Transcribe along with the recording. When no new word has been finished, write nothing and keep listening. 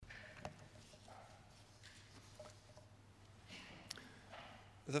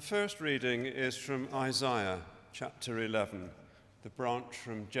The first reading is from Isaiah chapter 11, the branch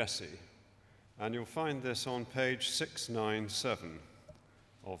from Jesse, and you'll find this on page 697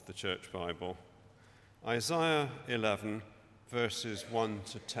 of the Church Bible. Isaiah 11, verses 1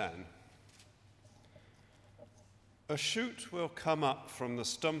 to 10. A shoot will come up from the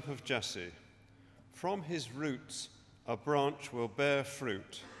stump of Jesse. From his roots a branch will bear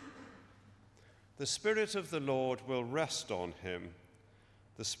fruit. The Spirit of the Lord will rest on him,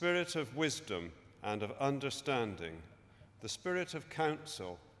 the Spirit of wisdom and of understanding, the Spirit of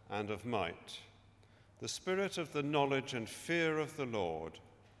counsel and of might, the Spirit of the knowledge and fear of the Lord,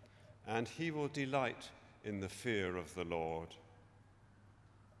 and he will delight in the fear of the Lord.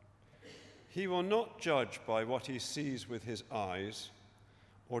 He will not judge by what he sees with his eyes,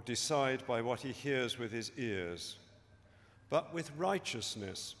 or decide by what he hears with his ears, but with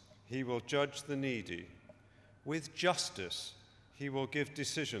righteousness he will judge the needy. With justice he will give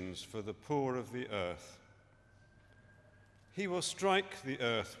decisions for the poor of the earth. He will strike the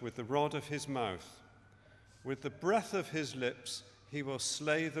earth with the rod of his mouth. With the breath of his lips he will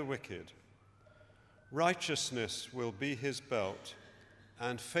slay the wicked. Righteousness will be his belt,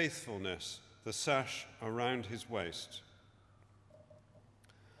 and faithfulness the sash around his waist.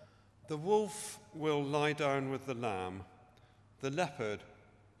 The wolf will lie down with the lamb. The leopard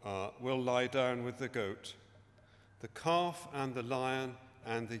will lie down with the goat. The calf and the lion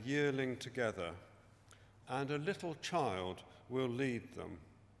and the yearling together, and a little child will lead them.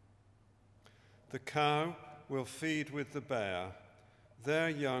 The cow will feed with the bear,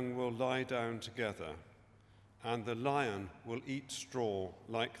 their young will lie down together, and the lion will eat straw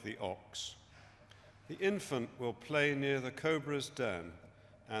like the ox. The infant will play near the cobra's den,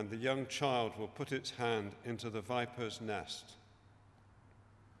 and the young child will put its hand into the viper's nest.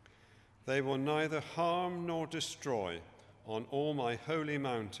 They will neither harm nor destroy on all my holy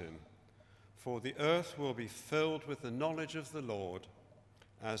mountain, for the earth will be filled with the knowledge of the Lord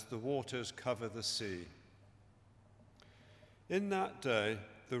as the waters cover the sea. In that day,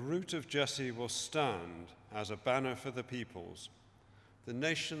 the root of Jesse will stand as a banner for the peoples. The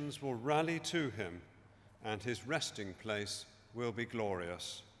nations will rally to him, and his resting place will be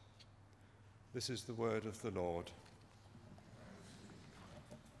glorious. This is the word of the Lord.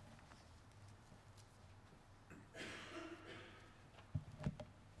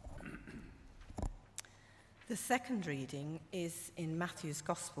 The second reading is in Matthew's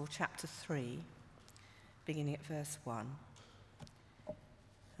Gospel, chapter 3, beginning at verse 1.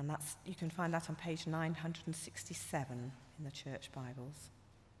 And you can find that on page 967 in the Church Bibles.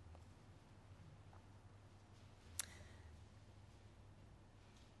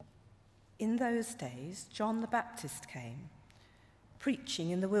 In those days, John the Baptist came, preaching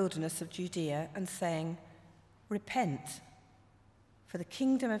in the wilderness of Judea and saying, "Repent, for the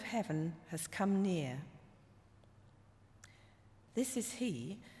kingdom of heaven has come near." This is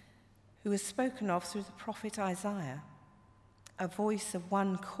he who is spoken of through the prophet Isaiah, a voice of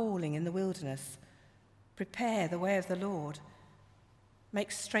one calling in the wilderness, "Prepare the way of the Lord,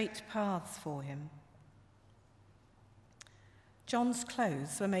 make straight paths for him." John's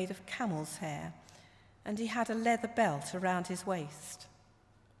clothes were made of camel's hair, and he had a leather belt around his waist.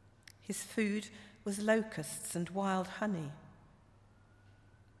 His food was locusts and wild honey.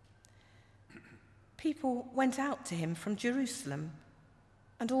 People went out to him from Jerusalem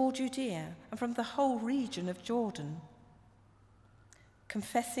and all Judea and from the whole region of Jordan.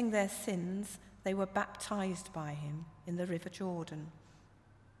 Confessing their sins, they were baptized by him in the river Jordan.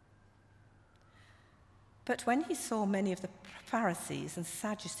 But when he saw many of the Pharisees and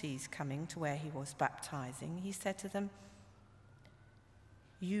Sadducees coming to where he was baptizing, he said to them,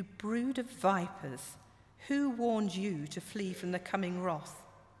 "You brood of vipers, who warned you to flee from the coming wrath?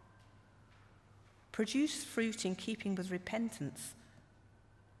 Produce fruit in keeping with repentance,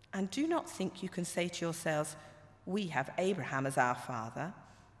 and do not think you can say to yourselves, 'We have Abraham as our father.'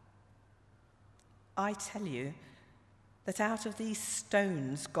 I tell you that out of these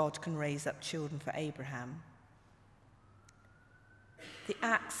stones God can raise up children for Abraham. The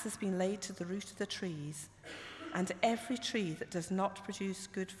axe has been laid to the root of the trees, and every tree that does not produce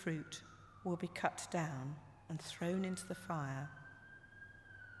good fruit will be cut down and thrown into the fire.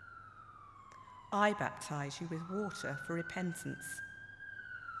 I baptize you with water for repentance,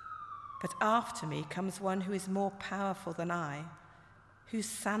 but after me comes one who is more powerful than I, whose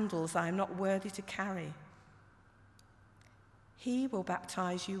sandals I am not worthy to carry. He will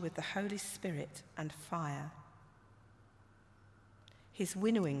baptize you with the Holy Spirit and fire. His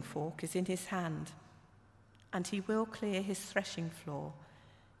winnowing fork is in his hand, and he will clear his threshing floor,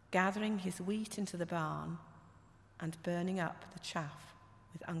 gathering his wheat into the barn and burning up the chaff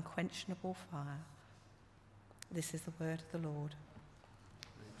with unquenchable fire. This is the word of the Lord.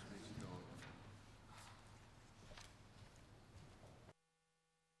 Thanks be to God.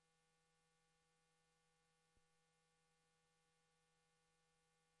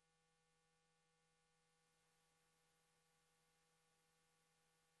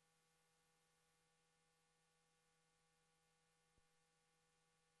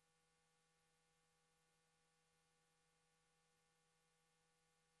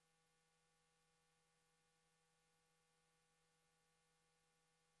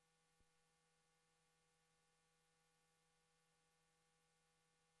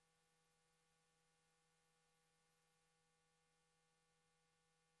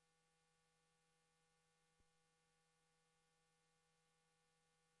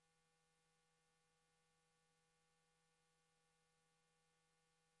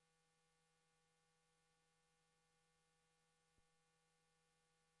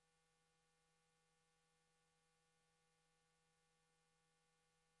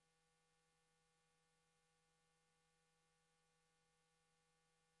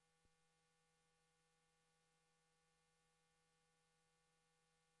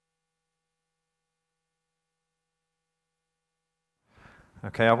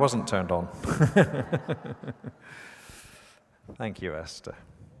 Okay, I wasn't turned on. Thank you, Esther.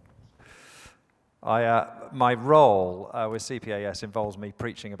 My role with CPAS involves me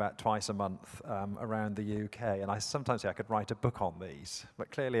preaching about twice a month around the UK, and I sometimes say I could write a book on these,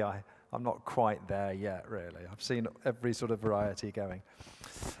 but clearly I'm not quite there yet, really. I've seen every sort of variety going.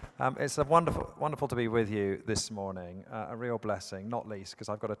 It's wonderful to be with you this morning, a real blessing, not least because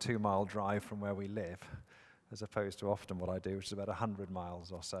I've got a 2-mile drive from where we live, as opposed to often what I do, which is about 100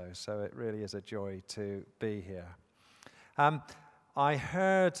 miles or so. So it really is a joy to be here. I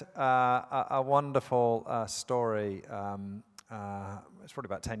heard a wonderful story, it's probably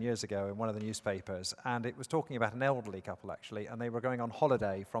about 10 years ago, in one of the newspapers, and it was talking about an elderly couple, actually, and they were going on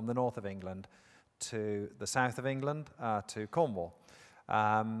holiday from the north of England to the south of England, to Cornwall.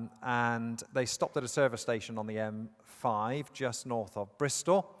 And they stopped at a service station on the M5, just north of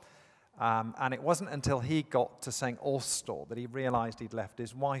Bristol. And it wasn't until he got to St. Austell that he realized he'd left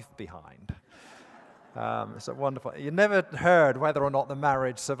his wife behind. It's a wonderful. You never heard whether or not the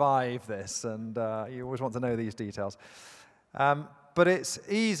marriage survived this, and you always want to know these details. But it's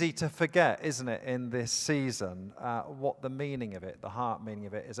easy to forget, isn't it, in this season, what the meaning of it, the heart meaning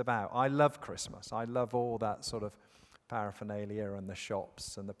of it, is about. I love Christmas. I love all that sort of paraphernalia and the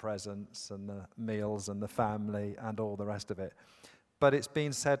shops and the presents and the meals and the family and all the rest of it. But it's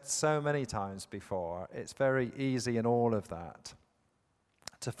been said so many times before, it's very easy in all of that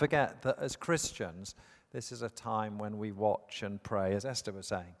to forget that as Christians, this is a time when we watch and pray, as Esther was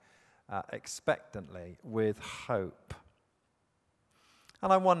saying, expectantly, with hope.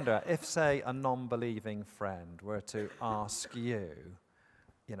 And I wonder if, say, a non-believing friend were to ask you,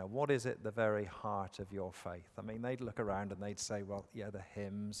 what is at the very heart of your faith? I mean, they'd look around and they'd say, well, yeah, the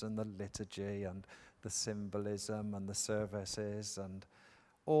hymns and the liturgy and the symbolism and the services and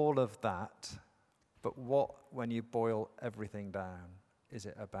all of that. But what, when you boil everything down, is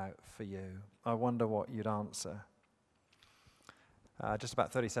it about for you? I wonder what you'd answer. Just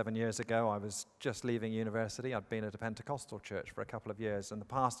about 37 years ago, I was just leaving university. I'd been at a Pentecostal church for a couple of years, and the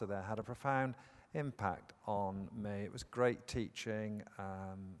pastor there had a profound impact on me. It was great teaching.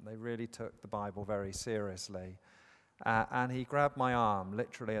 They really took the Bible very seriously. And he grabbed my arm,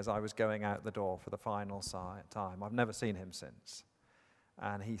 literally, as I was going out the door for the final time. I've never seen him since.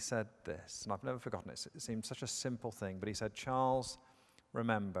 And he said this, and I've never forgotten it. It seemed such a simple thing, but he said, Charles,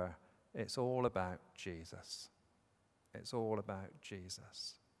 remember, it's all about Jesus. It's all about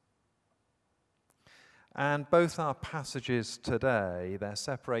Jesus. And both our passages today, they're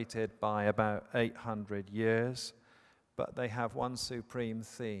separated by about 800 years, but they have one supreme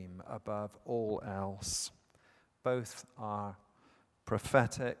theme above all else. Both are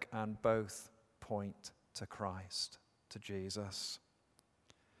prophetic and both point to Christ, to Jesus.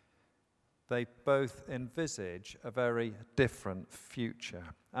 They both envisage a very different future.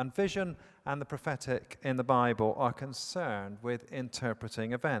 And vision and the prophetic in the Bible are concerned with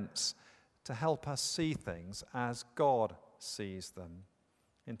interpreting events to help us see things as God sees them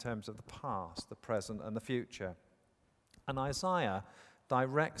in terms of the past, the present, and the future. And Isaiah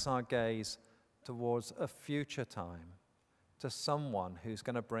directs our gaze towards a future time, to someone who's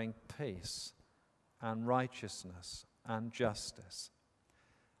going to bring peace and righteousness and justice.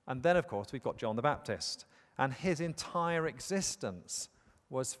 And then, of course, we've got John the Baptist, and his entire existence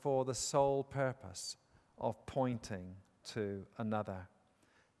was for the sole purpose of pointing to another.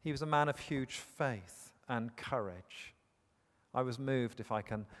 He was a man of huge faith and courage, I was moved, if I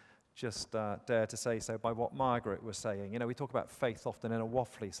can just dare to say so, by what Margaret was saying. You know, we talk about faith often in a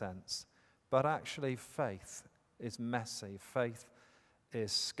waffly sense, but actually faith is messy. Faith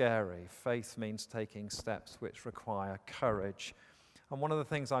is scary. Faith means taking steps which require courage. And one of the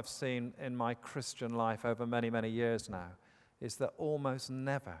things I've seen in my Christian life over many, many years now is that almost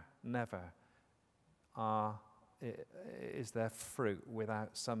never is there fruit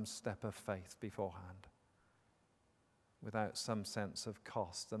without some step of faith beforehand, without some sense of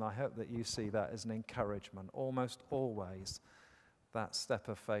cost. And I hope that you see that as an encouragement. Almost always, that step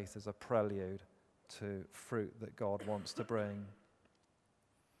of faith is a prelude to fruit that God wants to bring.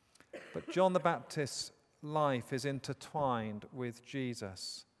 But John the Baptist's life is intertwined with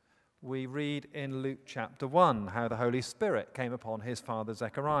Jesus. We read in Luke chapter 1 how the Holy Spirit came upon his father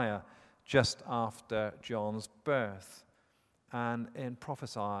Zechariah just after John's birth. And in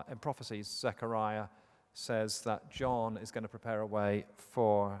prophecies, Zechariah says that John is going to prepare a way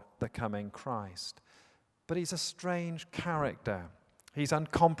for the coming Christ. But he's a strange character. He's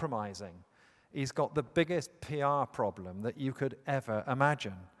uncompromising. He's got the biggest PR problem that you could ever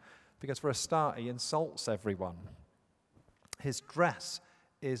imagine. Because for a start, he insults everyone. His dress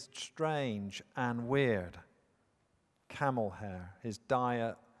is strange and weird. Camel hair. His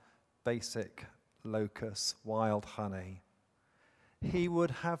diet, basic locusts, wild honey. He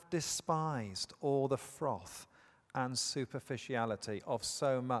would have despised all the froth and superficiality of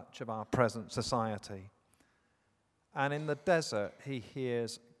so much of our present society. And in the desert, he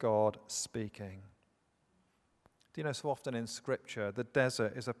hears God speaking. Do you know, so often in Scripture, the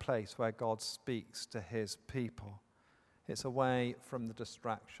desert is a place where God speaks to his people. It's away from the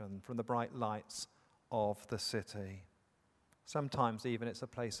distraction, from the bright lights of the city. Sometimes even it's a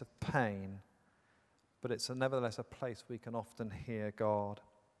place of pain, but it's nevertheless a place we can often hear God.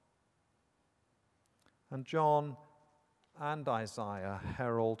 And John and Isaiah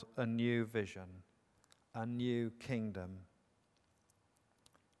herald a new vision, a new kingdom.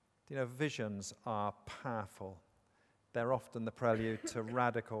 You know, visions are powerful. They're often the prelude to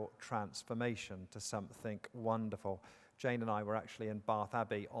radical transformation, to something wonderful. Jane and I were actually in Bath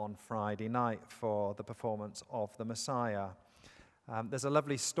Abbey on Friday night for the performance of The Messiah. There's a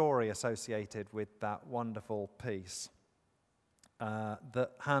lovely story associated with that wonderful piece.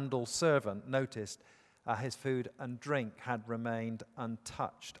 That Handel's servant noticed his food and drink had remained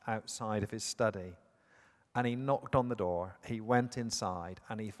untouched outside of his study. And he knocked on the door, he went inside,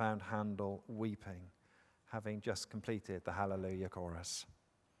 and he found Handel weeping, having just completed the Hallelujah chorus.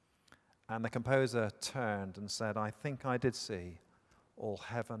 And the composer turned and said, "I think I did see all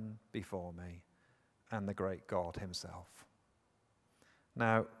heaven before me and the great God himself."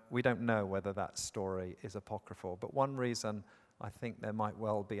 Now, we don't know whether that story is apocryphal, but one reason I think there might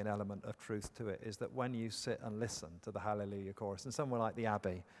well be an element of truth to it is that when you sit and listen to the Hallelujah chorus, and somewhere like the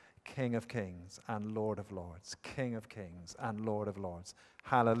Abbey, King of Kings and Lord of Lords, King of Kings and Lord of Lords,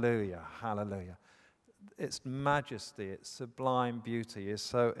 hallelujah, hallelujah. Its majesty, its sublime beauty is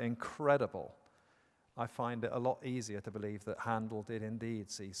so incredible. I find it a lot easier to believe that Handel did indeed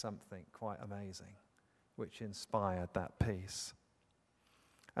see something quite amazing, which inspired that piece.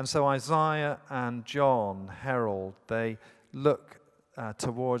 And so Isaiah and John herald, they look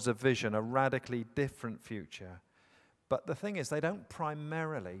towards a vision, a radically different future. But the thing is, they don't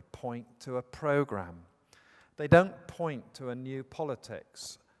primarily point to a program. They don't point to a new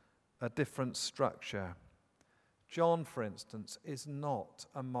politics, a different structure. John, for instance, is not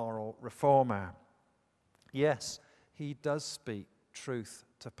a moral reformer. Yes, he does speak truth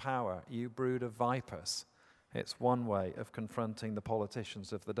to power. You brood of vipers. It's one way of confronting the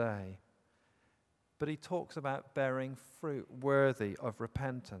politicians of the day. But he talks about bearing fruit worthy of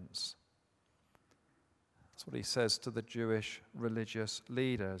repentance. That's what he says to the Jewish religious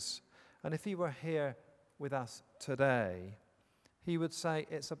leaders. And if he were here with us today, he would say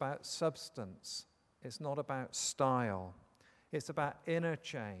it's about substance. It's not about style. It's about inner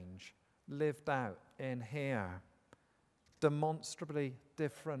change lived out in here. Demonstrably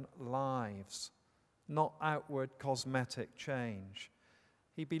different lives, not outward cosmetic change.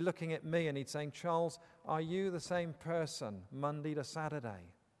 He'd be looking at me and he'd saying, "Charles, are you the same person Monday to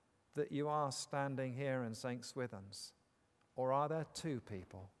Saturday that you are standing here in St. Swithin's? Or are there two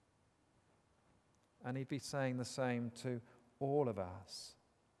people?" And he'd be saying the same to all of us,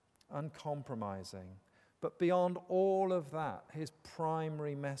 uncompromising. But beyond all of that, his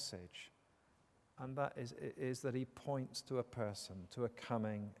primary message, and that is that he points to a person, to a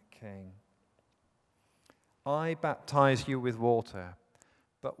coming king. "I baptize you with water,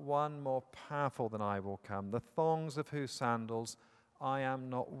 but one more powerful than I will come, the thongs of whose sandals I am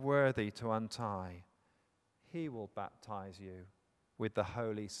not worthy to untie. he will baptize you with the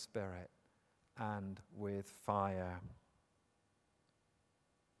Holy Spirit and with fire.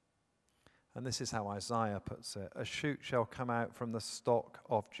 And this is how Isaiah puts it. A shoot shall come out from the stock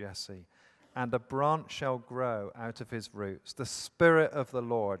of Jesse, and a branch shall grow out of his roots. The Spirit of the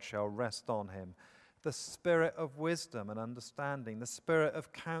Lord shall rest on him, the Spirit of wisdom and understanding, the Spirit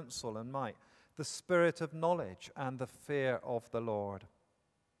of counsel and might, the Spirit of knowledge and the fear of the Lord.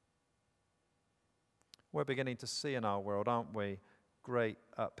 We're beginning to see in our world, aren't we, great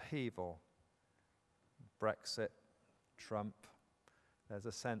upheaval. Brexit, Trump. There's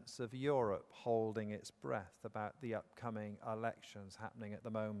a sense of Europe holding its breath about the upcoming elections happening at the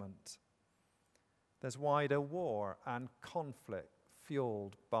moment. There's wider war and conflict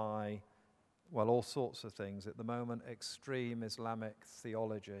fueled by, well, all sorts of things. At the moment, extreme Islamic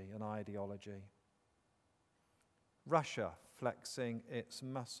theology and ideology. Russia flexing its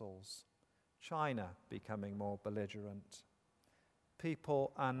muscles. China becoming more belligerent.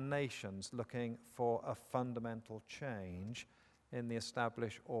 People and nations looking for a fundamental change in the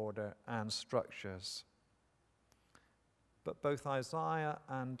established order and structures. But both Isaiah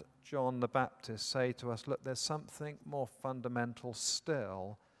and John the Baptist say to us, look, there's something more fundamental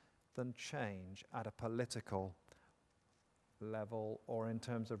still than change at a political level or in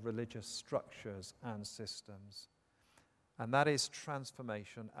terms of religious structures and systems. And that is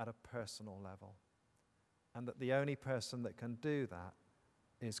transformation at a personal level. And that the only person that can do that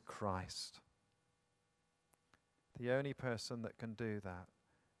is Christ. The only person that can do that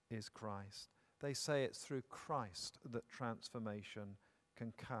is Christ. They say it's through Christ that transformation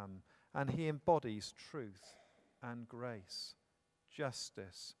can come. And he embodies truth and grace,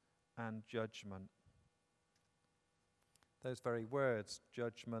 justice and judgment. Those very words,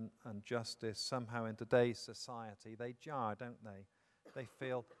 judgment and justice, somehow in today's society, they jar, don't they? They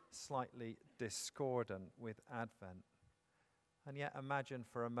feel slightly discordant with Advent. And yet imagine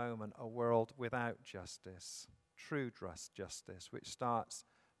for a moment a world without justice, true justice, which starts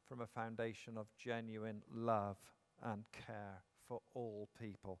from a foundation of genuine love and care for all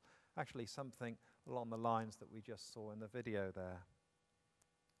people. Actually, something along the lines that we just saw in the video there.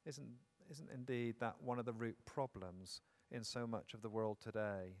 Isn't indeed that one of the root problems in so much of the world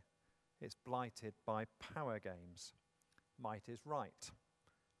today? It's blighted by power games. Might is right.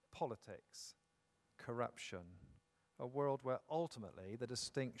 Politics. Corruption. A world where ultimately the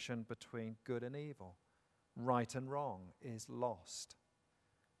distinction between good and evil, right and wrong, is lost.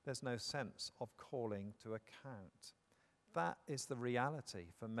 There's no sense of calling to account. That is the reality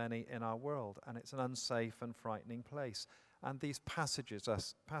for many in our world, and it's an unsafe and frightening place. And these passages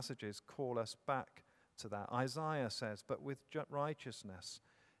call us back to that. Isaiah says, but with righteousness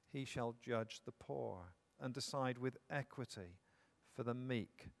he shall judge the poor and decide with equity for the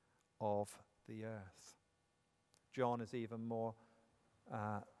meek of the earth. John is even more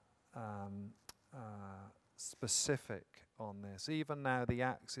specific on this. Even now the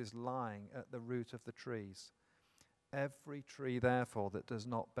axe is lying at the root of the trees. Every tree, therefore, that does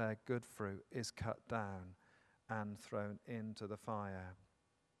not bear good fruit is cut down and thrown into the fire.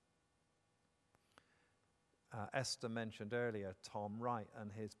 Esther mentioned earlier Tom Wright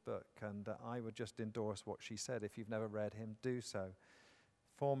and his book, and I would just endorse what she said. If you've never read him, do so.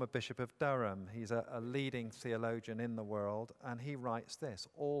 Former Bishop of Durham, he's a leading theologian in the world, and he writes this: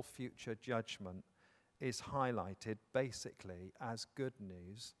 all future judgment is highlighted basically as good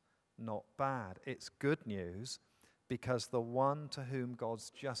news, not bad. It's good news because the one to whom God's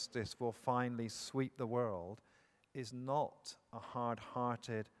justice will finally sweep the world is not a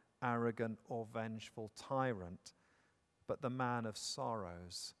hard-hearted, arrogant or vengeful tyrant, but the man of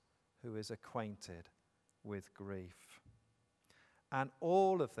sorrows who is acquainted with grief. And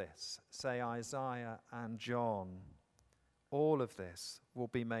all of this, say Isaiah and John, all of this will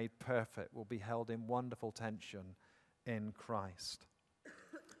be made perfect, will be held in wonderful tension in Christ.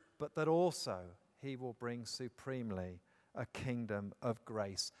 But that also he will bring supremely a kingdom of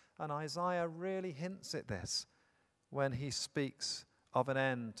grace. And Isaiah really hints at this when he speaks of an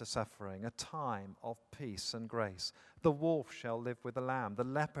end to suffering, a time of peace and grace. The wolf shall live with the lamb, the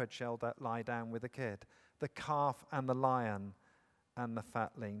leopard shall lie down with the kid, the calf and the lion and the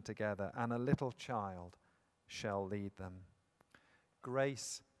fatling together, and a little child shall lead them.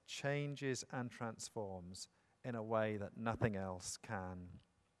 Grace changes and transforms in a way that nothing else can.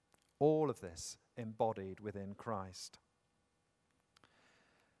 All of this embodied within Christ.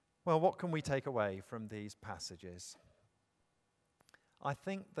 Well, what can we take away from these passages? I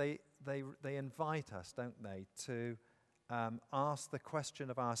think they invite us, don't they, to ask the question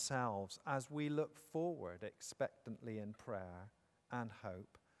of ourselves as we look forward expectantly in prayer and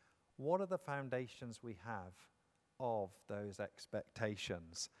hope. what are the foundations we have of those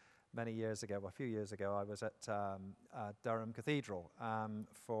expectations? Many years ago, a few years ago, I was at Durham Cathedral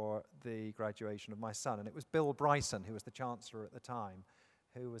for the graduation of my son, and it was Bill Bryson, who was the Chancellor at the time,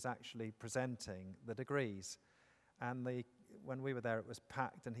 who was actually presenting the degrees. And when we were there, it was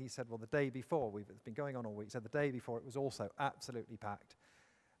packed, and he said, well, the day before, it's been going on all week, he said the day before it was also absolutely packed.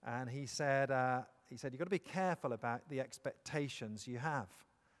 And he said, you've got to be careful about the expectations you have.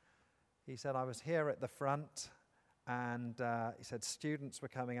 He said, I was here at the front, and he said students were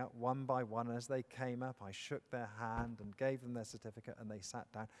coming up one by one, and as they came up, I shook their hand and gave them their certificate, and they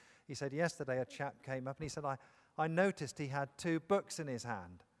sat down. He said, yesterday a chap came up, and he said, I noticed he had 2 books in his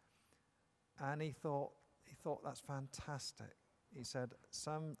hand. And he thought, that's fantastic. He said,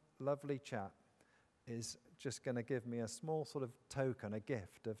 some lovely chap is just going to give me a small sort of token, a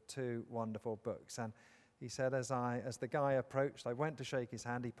gift of 2 wonderful books. And he said, as the guy approached, I went to shake his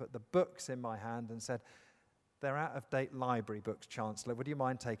hand. He put the books in my hand and said, they're out-of-date library books, Chancellor. Would you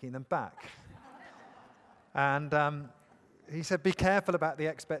mind taking them back? And he said, be careful about the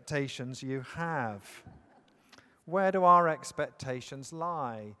expectations you have. Where do our expectations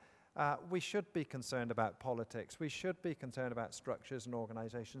lie? We should be concerned about politics. We should be concerned about structures and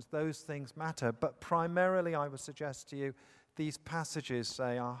organizations. Those things matter. But primarily, I would suggest to you, these passages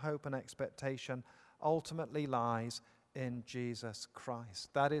say our hope and expectation ultimately lies in Jesus Christ.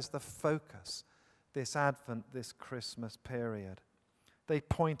 That is the focus this Advent, this Christmas period. They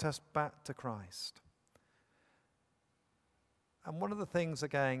point us back to Christ. And one of the things,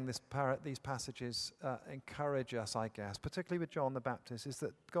 again, these passages encourage us, I guess, particularly with John the Baptist, is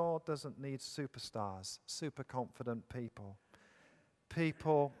that God doesn't need superstars, super confident people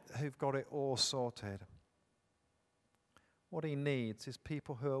who've got it all sorted. What he needs is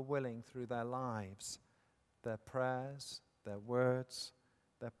people who are willing through their lives, their prayers, their words,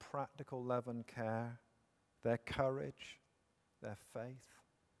 their practical love and care, their courage, their faith,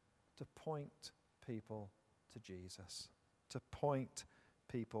 to point people to Jesus. To point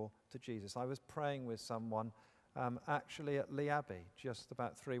people to Jesus. I was praying with someone actually at Lee Abbey just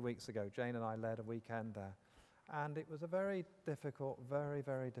about 3 weeks ago. Jane and I led a weekend there. And it was a very difficult, very,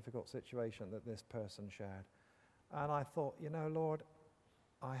 very difficult situation that this person shared. And I thought, Lord,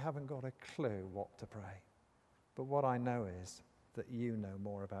 I haven't got a clue what to pray. But what I know is that you know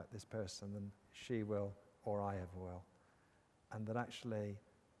more about this person than she will or I ever will. And that actually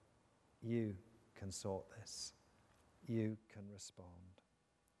you can sort this. You can respond.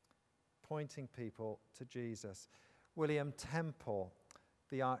 Pointing people to Jesus. William Temple,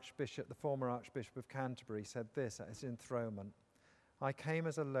 the former Archbishop of Canterbury, said this at his enthronement: I came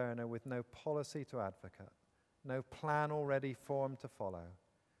as a learner with no policy to advocate, no plan already formed to follow,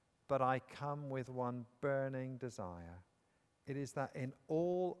 but I come with one burning desire. It is that in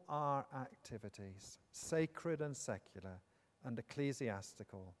all our activities, sacred and secular and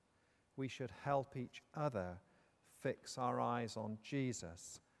ecclesiastical, we should help each other fix our eyes on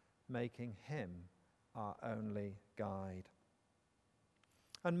Jesus, making him our only guide.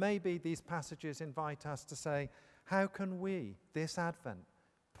 And maybe these passages invite us to say, how can we, this Advent,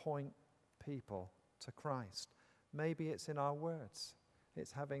 point people to Christ? Maybe it's in our words.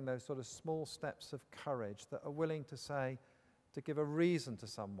 It's having those sort of small steps of courage that are willing to say, to give a reason to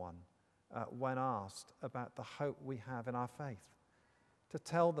someone when asked about the hope we have in our faith. To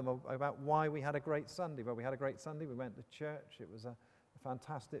tell them about why we had a great Sunday. Well, we had a great Sunday. We went to church. It was a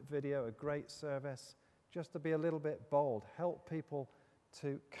fantastic video, a great service. Just to be a little bit bold, help people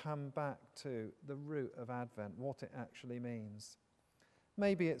to come back to the root of Advent, what it actually means.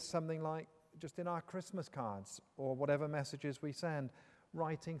 Maybe it's something like just in our Christmas cards or whatever messages we send,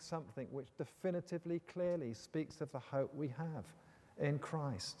 writing something which definitively, clearly speaks of the hope we have in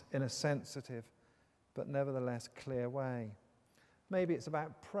Christ in a sensitive but nevertheless clear way. Maybe it's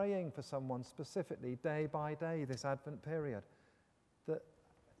about praying for someone specifically day by day this Advent period that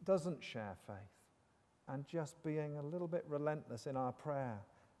doesn't share faith, and just being a little bit relentless in our prayer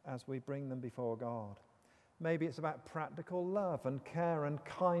as we bring them before God. Maybe it's about practical love and care and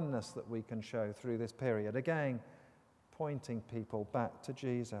kindness that we can show through this period. Again, pointing people back to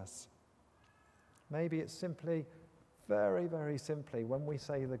Jesus. Maybe it's simply, very, very simply, when we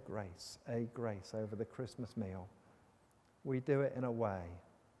say the grace, a grace over the Christmas meal, we do it in a way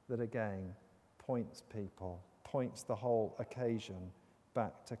that again points the whole occasion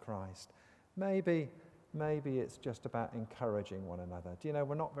back to Christ. Maybe it's just about encouraging one another. Do you know,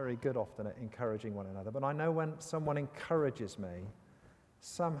 we're not very good often at encouraging one another, but I know when someone encourages me,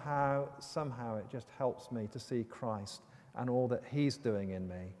 somehow it just helps me to see Christ and all that he's doing in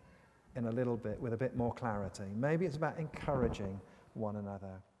me in a little bit, with a bit more clarity. Maybe it's about encouraging one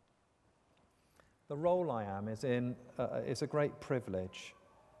another. the role I am is a great privilege.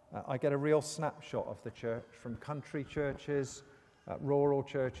 I get a real snapshot of the church, from country churches, rural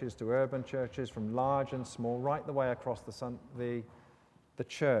churches to urban churches, from large and small, right the way across the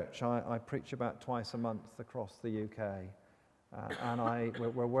church. I preach about twice a month across the UK,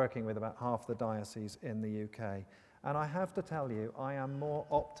 and we're working with about half the diocese in the UK. And I have to tell you, I am more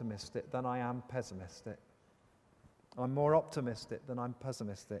optimistic than I am pessimistic. I'm more optimistic than I'm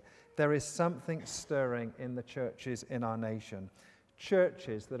pessimistic. There is something stirring in the churches in our nation.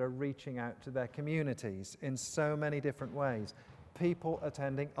 Churches that are reaching out to their communities in so many different ways. People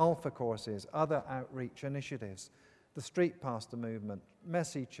attending Alpha courses, other outreach initiatives, the street pastor movement,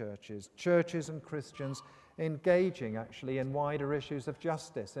 messy churches, churches and Christians engaging actually in wider issues of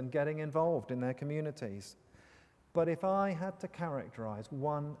justice and getting involved in their communities. But if I had to characterize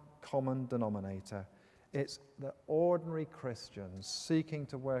one common denominator, it's the ordinary Christians seeking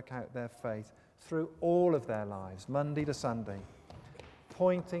to work out their faith through all of their lives, Monday to Sunday,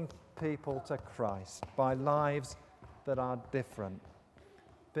 pointing people to Christ by lives that are different,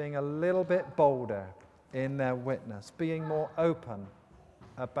 being a little bit bolder in their witness, being more open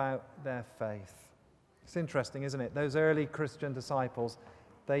about their faith. It's interesting, isn't it? Those early Christian disciples,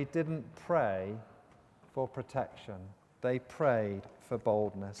 they didn't pray for protection. They prayed for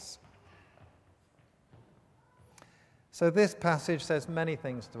boldness. So this passage says many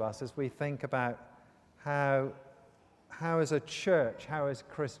things to us as we think about how as a church, how as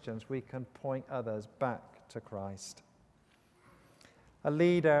Christians, we can point others back to Christ. A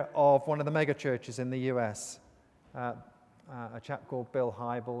leader of one of the mega churches in the US, a chap called Bill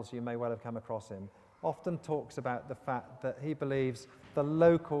Hybels, you may well have come across him, often talks about the fact that he believes the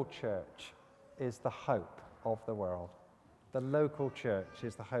local church is the hope of the world. The local church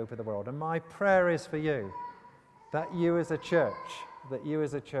is the hope of the world. And my prayer is for you, that you as a church, but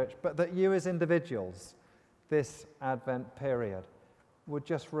that you as individuals, this Advent period, would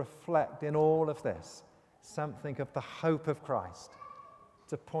just reflect in all of this something of the hope of Christ,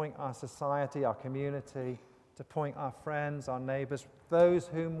 to point our society, our community, to point our friends, our neighbours, those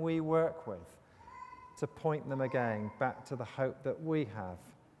whom we work with, to point them again back to the hope that we have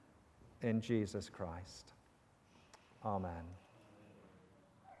in Jesus Christ. Amen.